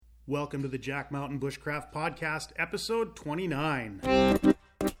Welcome to the Jack Mountain Bushcraft Podcast, episode 29.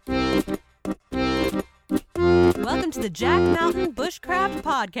 Welcome to the Jack Mountain Bushcraft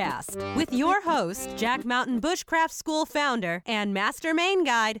Podcast with your host, Jack Mountain Bushcraft School founder and Master Main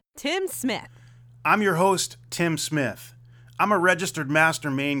Guide, Tim Smith. I'm your host, Tim Smith. I'm a registered Master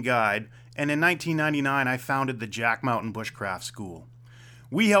Main Guide, and in 1999 I founded the Jack Mountain Bushcraft School.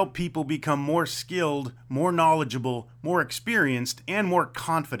 We help people become more skilled, more knowledgeable, more experienced, and more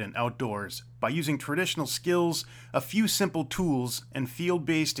confident outdoors by using traditional skills, a few simple tools, and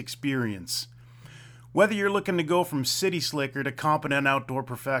field-based experience. Whether you're looking to go from city slicker to competent outdoor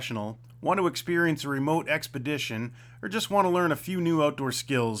professional, want to experience a remote expedition, or just want to learn a few new outdoor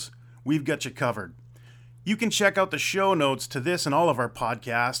skills, we've got you covered. You can check out the show notes to this and all of our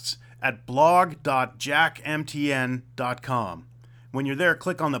podcasts at blog.jackmtn.com. When you're there,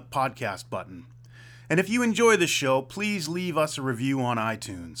 click on the podcast button. And if you enjoy the show, please leave us a review on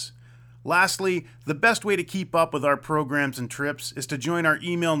iTunes. Lastly, the best way to keep up with our programs and trips is to join our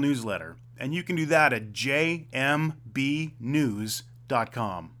email newsletter, and you can do that at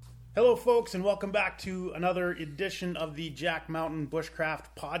jmbnews.com. Hello, folks, and welcome back to another edition of the Jack Mountain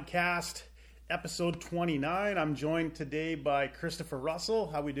Bushcraft Podcast, episode 29. I'm joined today by Christopher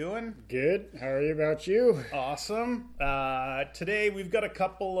Russell. How we doing? Good. How are you about you? Awesome. Today we've got a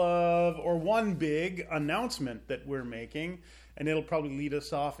couple of, or one big announcement that we're making, and it'll probably lead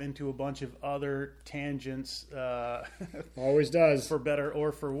us off into a bunch of other tangents. Always does. For better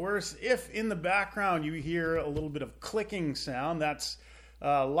or for worse. If in the background you hear a little bit of clicking sound, that's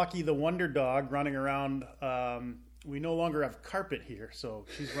Lucky the Wonder Dog running around. We no longer have carpet here, so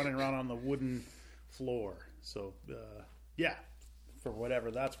she's running around on the wooden floor. So, yeah, for whatever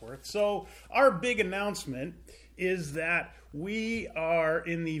that's worth. So, our big announcement is that we are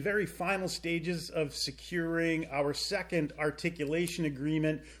in the very final stages of securing our second articulation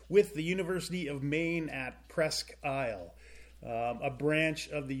agreement with the University of Maine at Presque Isle, a branch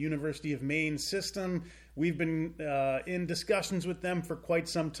of the University of Maine system. We've been in discussions with them for quite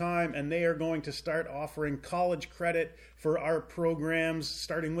some time, and they are going to start offering college credit for our programs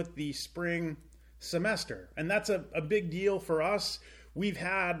starting with the spring semester. And that's a big deal for us. We've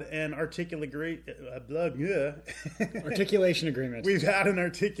had an articulation agreement. We've had an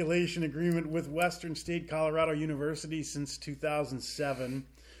articulation agreement with Western State Colorado University since 2007.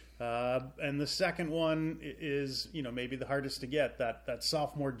 And the second one is, maybe the hardest to get, that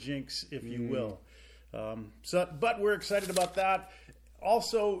sophomore jinx, if you will. But we're excited about that.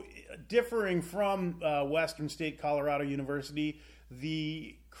 Also, differing from Western State Colorado University,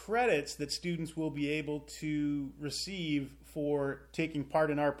 the credits that students will be able to receive for taking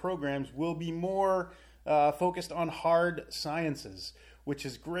part in our programs will be more focused on hard sciences, which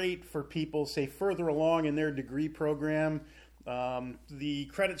is great for people, say, further along in their degree program. The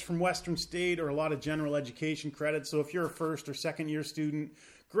credits from Western State are a lot of general education credits, so if you're a first or second year student,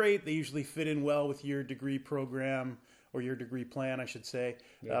 great. They usually fit in well with your degree program or your degree plan, I should say.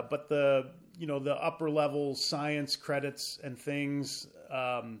 Yeah. But the upper level science credits and things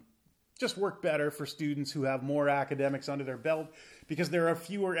just work better for students who have more academics under their belt because there are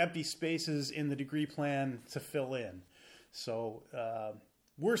fewer empty spaces in the degree plan to fill in. So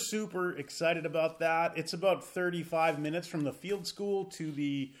we're super excited about that. It's about 35 minutes from the field school to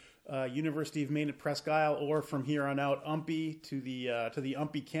the University of Maine at Presque Isle, or from here on out, UMPI to the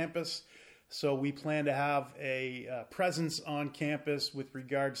UMPI campus. So we plan to have a presence on campus with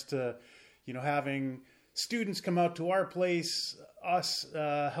regards to, having students come out to our place, us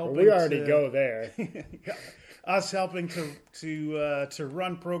helping. Well, we already go there. Us helping to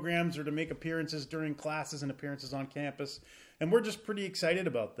run programs or to make appearances during classes and appearances on campus, and we're just pretty excited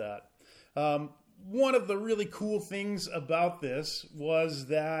about that. One of the really cool things about this was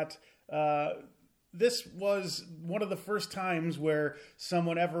that this was one of the first times where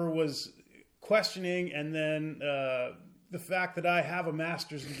someone ever was questioning, and then the fact that I have a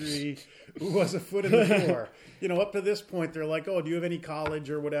master's degree was a foot in the door. Up to this point, they're like, oh, do you have any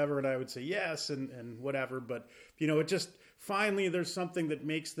college or whatever? And I would say yes and whatever. But, it just finally there's something that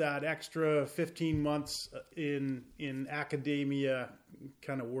makes that extra 15 months in academia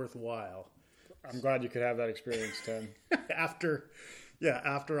kind of worthwhile. I'm glad you could have that experience, Tim. After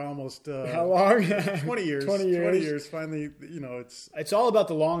almost how long? 20 years. 20 years. Finally, it's all about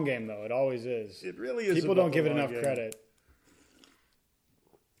the long game, though. It always is. It really is. People don't give it enough credit.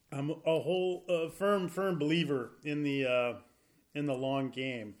 I'm a whole firm believer in the long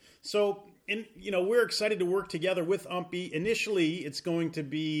game. So, we're excited to work together with UMPI. Initially, it's going to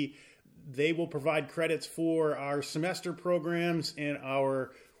be they will provide credits for our semester programs and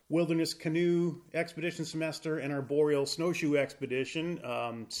our wilderness canoe expedition semester and our boreal snowshoe expedition,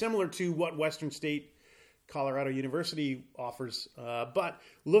 similar to what Western State Colorado University offers. But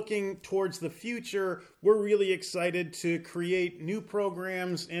looking towards the future, we're really excited to create new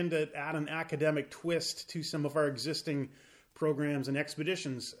programs and to add an academic twist to some of our existing programs and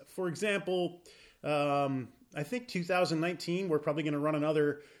expeditions. For example, I think 2019, we're probably going to run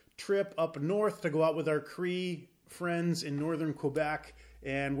another trip up north to go out with our Cree friends in northern Quebec,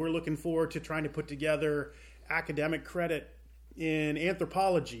 and we're looking forward to trying to put together academic credit in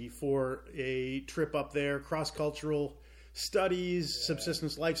anthropology for a trip up there, cross-cultural studies,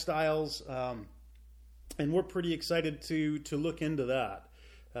 subsistence lifestyles, and we're pretty excited to look into that.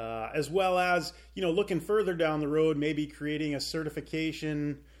 As well as, looking further down the road, maybe creating a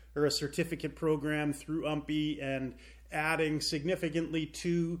certification or a certificate program through UMPI and adding significantly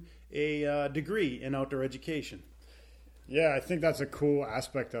to a degree in outdoor education. Yeah, I think that's a cool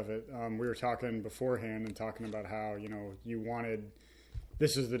aspect of it. We were talking beforehand and talking about how, you wanted,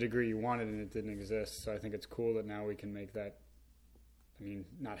 this is the degree you wanted and it didn't exist. So I think it's cool that now we can make that,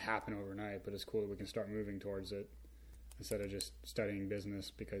 not happen overnight, but it's cool that we can start moving towards it instead of just studying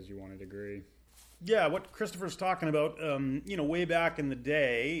business because you want a degree. Yeah, what Christopher's talking about, way back in the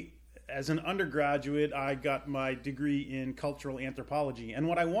day, as an undergraduate, I got my degree in cultural anthropology. And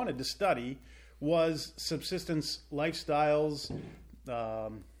what I wanted to study was subsistence lifestyles,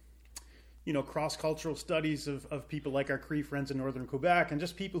 cross-cultural studies of people like our Cree friends in northern Quebec and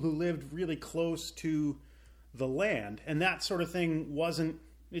just people who lived really close to the land. And that sort of thing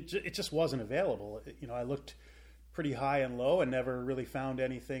it just wasn't available. I looked pretty high and low and never really found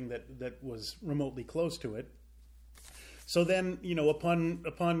anything that was remotely close to it. So then,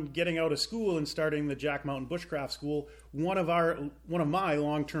 upon getting out of school and starting the Jack Mountain Bushcraft School, one of my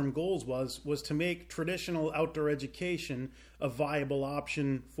long-term goals was to make traditional outdoor education a viable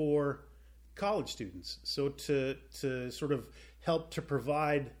option for college students. So to sort of help to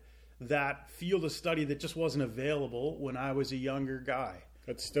provide that field of study that just wasn't available when I was a younger guy.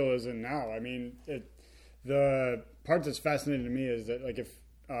 It still isn't now. The part that's fascinating to me is that,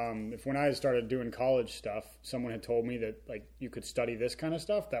 if when I started doing college stuff, someone had told me that you could study this kind of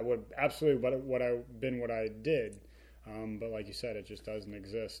stuff, that would absolutely what I did. But like you said, it just doesn't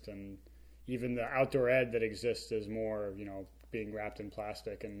exist. And even the outdoor ed that exists is more, being wrapped in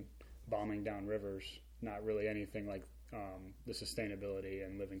plastic and bombing down rivers. Not really anything like the sustainability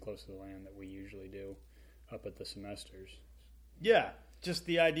and living close to the land that we usually do up at the semesters. Yeah, just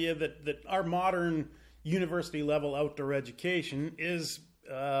the idea that our modern university level outdoor education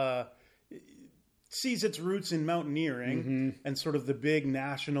sees its roots in mountaineering and sort of the big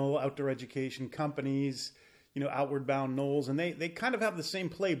national outdoor education companies, Outward Bound Knowles, and they kind of have the same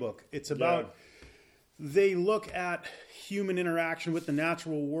playbook. It's about they look at human interaction with the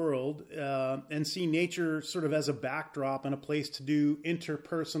natural world and see nature sort of as a backdrop and a place to do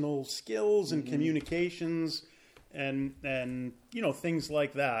interpersonal skills and communications and things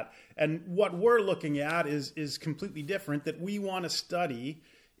like that. And what we're looking at is completely different, that we want to study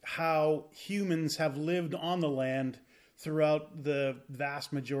how humans have lived on the land throughout the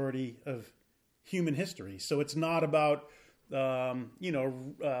vast majority of human history. So it's not about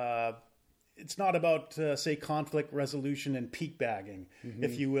say conflict resolution and peak bagging,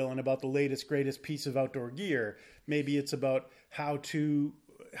 if you will, and about the latest greatest piece of outdoor gear. Maybe it's about how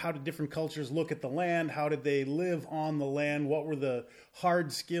did different cultures look at the land? How did they live on the land? What were the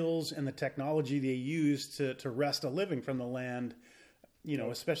hard skills and the technology they used to wrest a living from the land,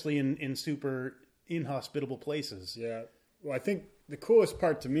 especially in super inhospitable places? Yeah. Well, I think the coolest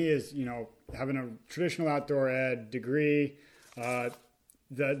part to me is, having a traditional outdoor ed degree.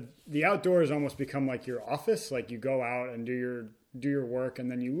 The outdoors almost become like your office. Like you go out and do your work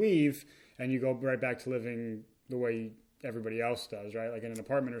and then you leave and you go right back to living the way everybody else does, right? Like in an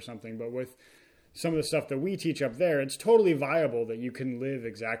apartment or something. But with some of the stuff that we teach up there, it's totally viable that you can live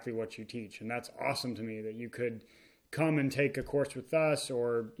exactly what you teach. And that's awesome to me, that you could come and take a course with us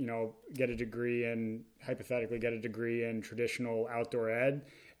or, hypothetically get a degree in traditional outdoor ed.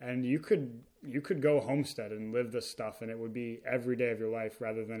 And you could go homestead and live this stuff, and it would be every day of your life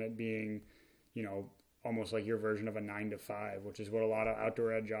rather than it being, almost like your version of a 9-to-5, which is what a lot of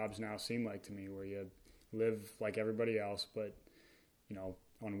outdoor ed jobs now seem like to me, where you live like everybody else, but,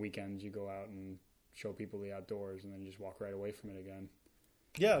 on weekends you go out and show people the outdoors and then just walk right away from it again.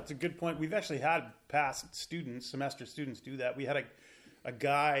 Yeah, it's a good point. We've actually had past semester students do that. We had a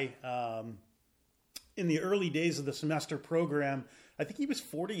guy in the early days of the semester program. I think he was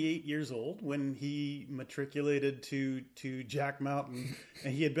 48 years old when he matriculated to Jack Mountain,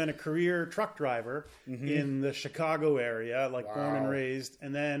 and he had been a career truck driver in the Chicago area, like born and raised.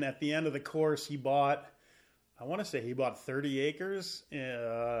 And then at the end of the course, he bought, I want to say he bought 30 acres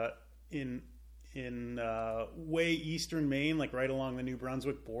in way eastern Maine, like right along the New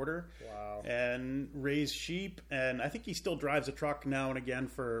Brunswick border. Wow. And raised sheep. And I think he still drives a truck now and again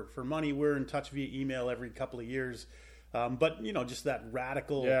for money. We're in touch via email every couple of years. But, just that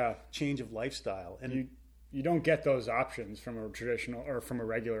radical change of lifestyle. And you don't get those options from a traditional or from a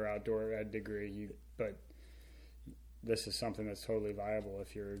regular outdoor ed degree. But this is something that's totally viable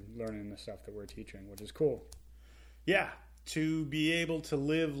if you're learning the stuff that we're teaching, which is cool. Yeah. To be able to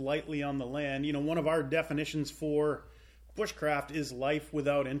live lightly on the land. One of our definitions for bushcraft is life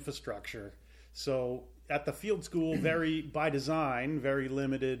without infrastructure. So at the field school, by design, very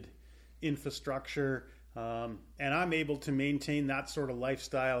limited infrastructure. And I'm able to maintain that sort of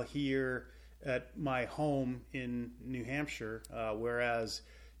lifestyle here at my home in New Hampshire, whereas,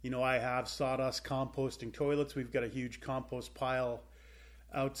 I have sawdust composting toilets. We've got a huge compost pile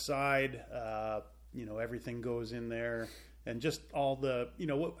outside. Everything goes in there. And just all the,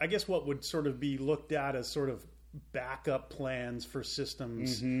 I guess what would sort of be looked at as sort of backup plans for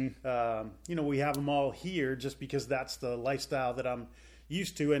systems. We have them all here just because that's the lifestyle that I'm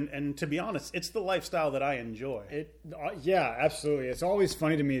used to. And to be honest, it's the lifestyle that I enjoy. Yeah, absolutely. It's always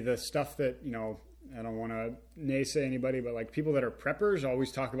funny to me, the stuff that, I don't want to naysay anybody, but like people that are preppers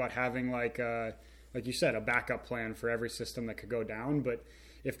always talk about having like you said, a backup plan for every system that could go down. But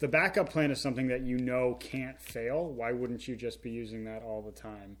if the backup plan is something that can't fail, why wouldn't you just be using that all the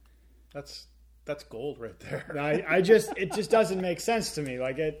time? That's gold right there. it just doesn't make sense to me.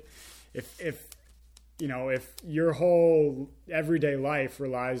 Like if your whole everyday life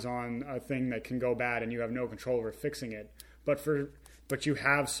relies on a thing that can go bad and you have no control over fixing it, but you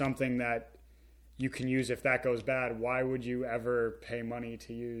have something that you can use if that goes bad, why would you ever pay money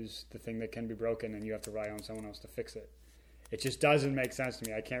to use the thing that can be broken and you have to rely on someone else to fix it? It just doesn't make sense to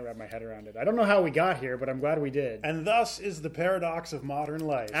me. I can't wrap my head around it. I don't know how we got here, but I'm glad we did. And thus is the paradox of modern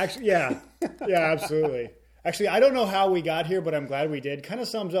life. Actually, yeah, absolutely. Actually, I don't know how we got here, but I'm glad we did. Kind of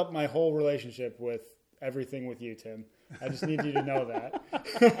sums up my whole relationship with everything with you, Tim. I just need you to know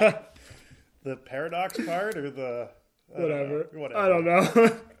that. The paradox part or the... Whatever. I don't know.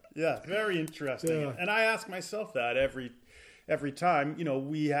 Yeah, very interesting. Yeah. And I ask myself that every time.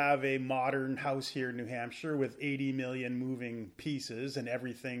 We have a modern house here in New Hampshire with 80 million moving pieces, and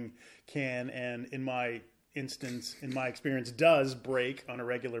everything can, and in my experience, does break on a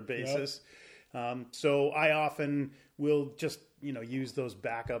regular basis. Yep. So I often will just, use those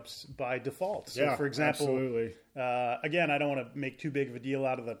backups by default. So for example, absolutely. Again, I don't want to make too big of a deal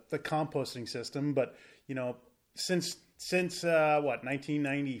out of the composting system, but, since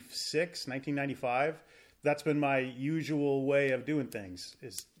 1996, 1995, that's been my usual way of doing things.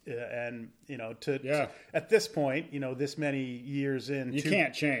 At this point, this many years in, you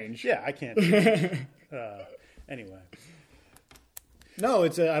can't change. Yeah, I can't change. Anyway, no,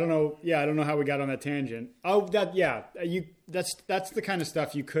 it's I don't know. Yeah, I don't know how we got on that tangent. Oh, that's the kind of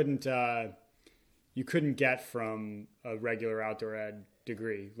stuff you couldn't get from a regular outdoor ed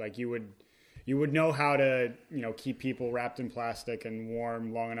degree. Like you would know how to, keep people wrapped in plastic and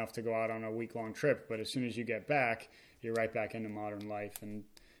warm long enough to go out on a week-long trip. But as soon as you get back, you're right back into modern life. And,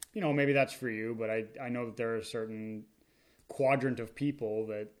 maybe that's for you. But I know that there are a certain quadrant of people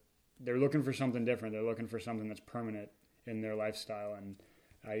that they're looking for something different. They're looking for something that's permanent in their lifestyle. And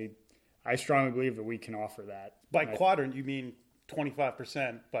I strongly believe that we can offer that. By quadrant, you mean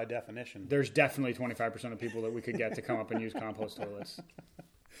 25% by definition. There's definitely 25% of people that we could get to come up and use compost toilets.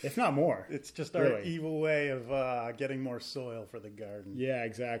 If not more. It's just our evil way of getting more soil for the garden. Yeah,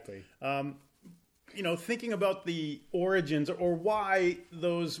 exactly. Thinking about the origins or why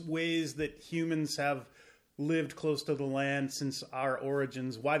those ways that humans have lived close to the land since our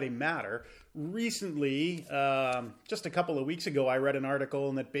origins, why they matter. Recently, just a couple of weeks ago, I read an article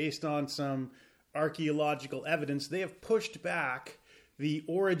and that based on some archaeological evidence, they have pushed back the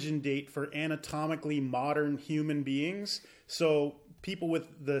origin date for anatomically modern human beings. So people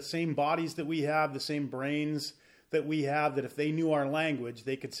with the same bodies that we have, the same brains that we have, that if they knew our language,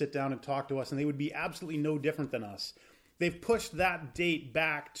 they could sit down and talk to us and they would be absolutely no different than us. They've pushed that date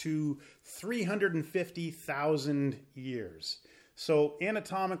back to 350,000 years. So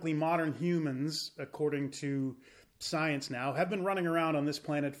anatomically modern humans, according to science now, have been running around on this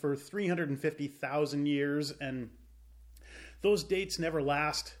planet for 350,000 years, and those dates never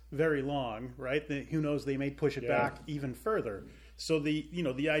last very long, right? Who knows, they may push it back even further. So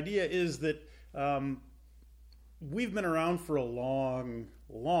the idea is that we've been around for a long,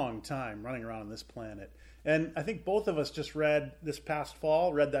 long time running around on this planet. And I think both of us just read this past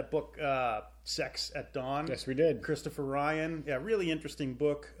fall, read that book, Sex at Dawn. Yes, we did. Christopher Ryan. Yeah, really interesting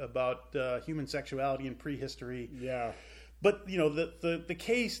book about human sexuality in prehistory. Yeah. But, the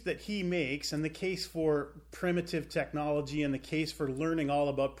case that he makes, and the case for primitive technology and the case for learning all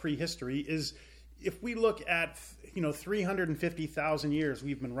about prehistory is, if we look at, 350,000 years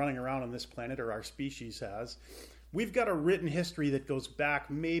we've been running around on this planet, or our species has, we've got a written history that goes back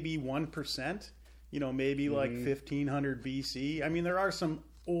maybe 1%, maybe like 1500 BC. I mean, there are some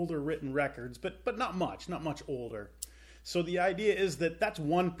older written records, but not much older. So the idea is that that's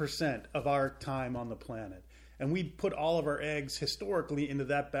 1% of our time on the planet. And we put all of our eggs historically into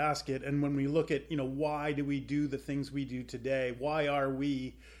that basket. And when we look at, why do we do the things we do today? Why are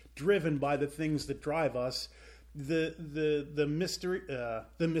we driven by the things that drive us? The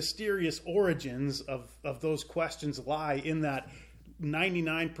mysterious origins of those questions lie in that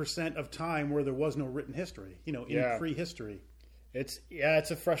 99% of time where there was no written history, in prehistory. It's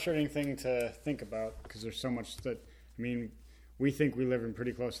a frustrating thing to think about, because there's so much that, we think we live in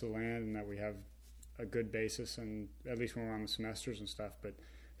pretty close to the land and that we have a good basis, and at least when we're on the semesters and stuff, but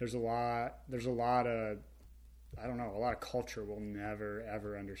there's a lot of, I don't know, a lot of culture we'll never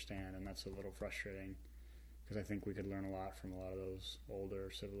ever understand, and that's a little frustrating, because I think we could learn a lot from a lot of those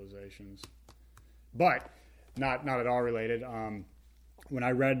older civilizations. But not at all related. When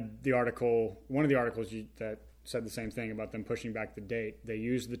I read the article, one of the articles that said the same thing about them pushing back the date, they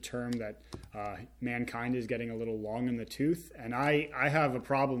used the term that mankind is getting a little long in the tooth. And I have a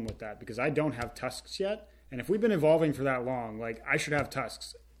problem with that, because I don't have tusks yet. And if we've been evolving for that long, like, I should have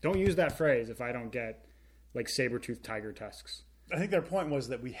tusks. Don't use that phrase if I don't get like saber-toothed tiger tusks. I think their point was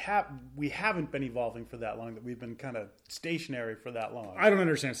that we haven't been evolving for that long, that we've been kind of stationary for that long. I don't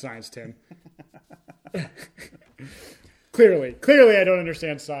understand science, Tim. Clearly I don't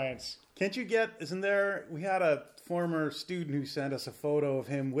understand science. Can't you we had a former student who sent us a photo of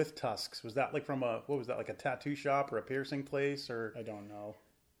him with tusks. Was that like from like a tattoo shop or a piercing place, or? I don't know.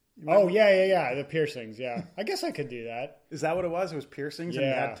 Oh, yeah, the piercings, yeah. I guess I could do that. Is that what it was? It was piercings and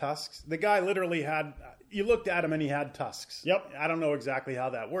he had tusks? The guy literally you looked at him and he had tusks. Yep. I don't know exactly how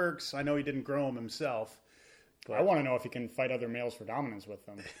that works. I know he didn't grow them himself. But I want to know if he can fight other males for dominance with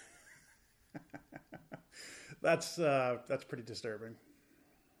them. That's pretty disturbing.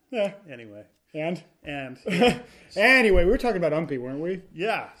 Yeah. Anyway. And Anyway, we were talking about UMPI, weren't we?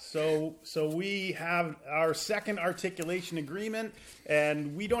 Yeah. So we have our second articulation agreement,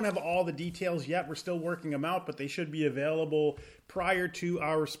 and we don't have all the details yet. We're still working them out, but they should be available prior to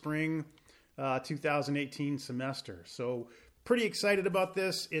our spring 2018 semester. So pretty excited about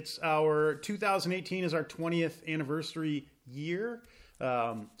this. It's 2018 is our 20th anniversary year.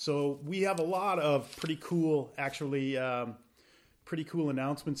 So we have a lot of pretty cool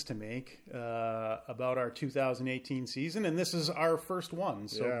announcements to make about our 2018 season, and this is our first one.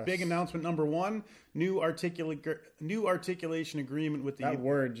 So yes. Big announcement number one: new articulation agreement with the. That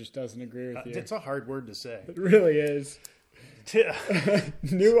word just doesn't agree with you. It's a hard word to say. It really is.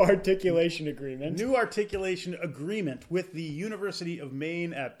 New articulation agreement. New articulation agreement with the University of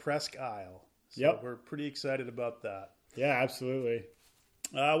Maine at Presque Isle. So we're pretty excited about that. Yeah, absolutely.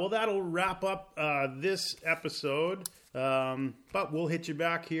 Well, that'll wrap up this episode. But we'll hit you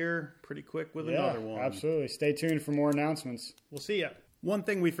back here pretty quick with another one. Absolutely. Stay tuned for more announcemements. We'll see ya. One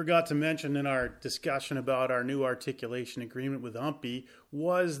thing we forgot to mention in our discussion about our new articulation agreement with UMPI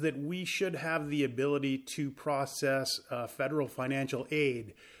was that we should have the ability to process federal financial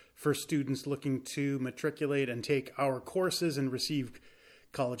aid for students looking to matriculate and take our courses and receive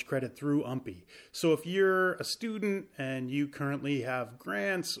college credit through UMPI. So if you're a student and you currently have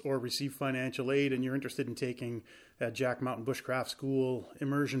grants or receive financial aid and you're interested in taking a Jack Mountain Bushcraft School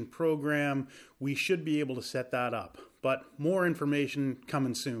immersion program, we should be able to set that up. But more information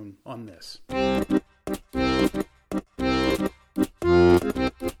coming soon on this.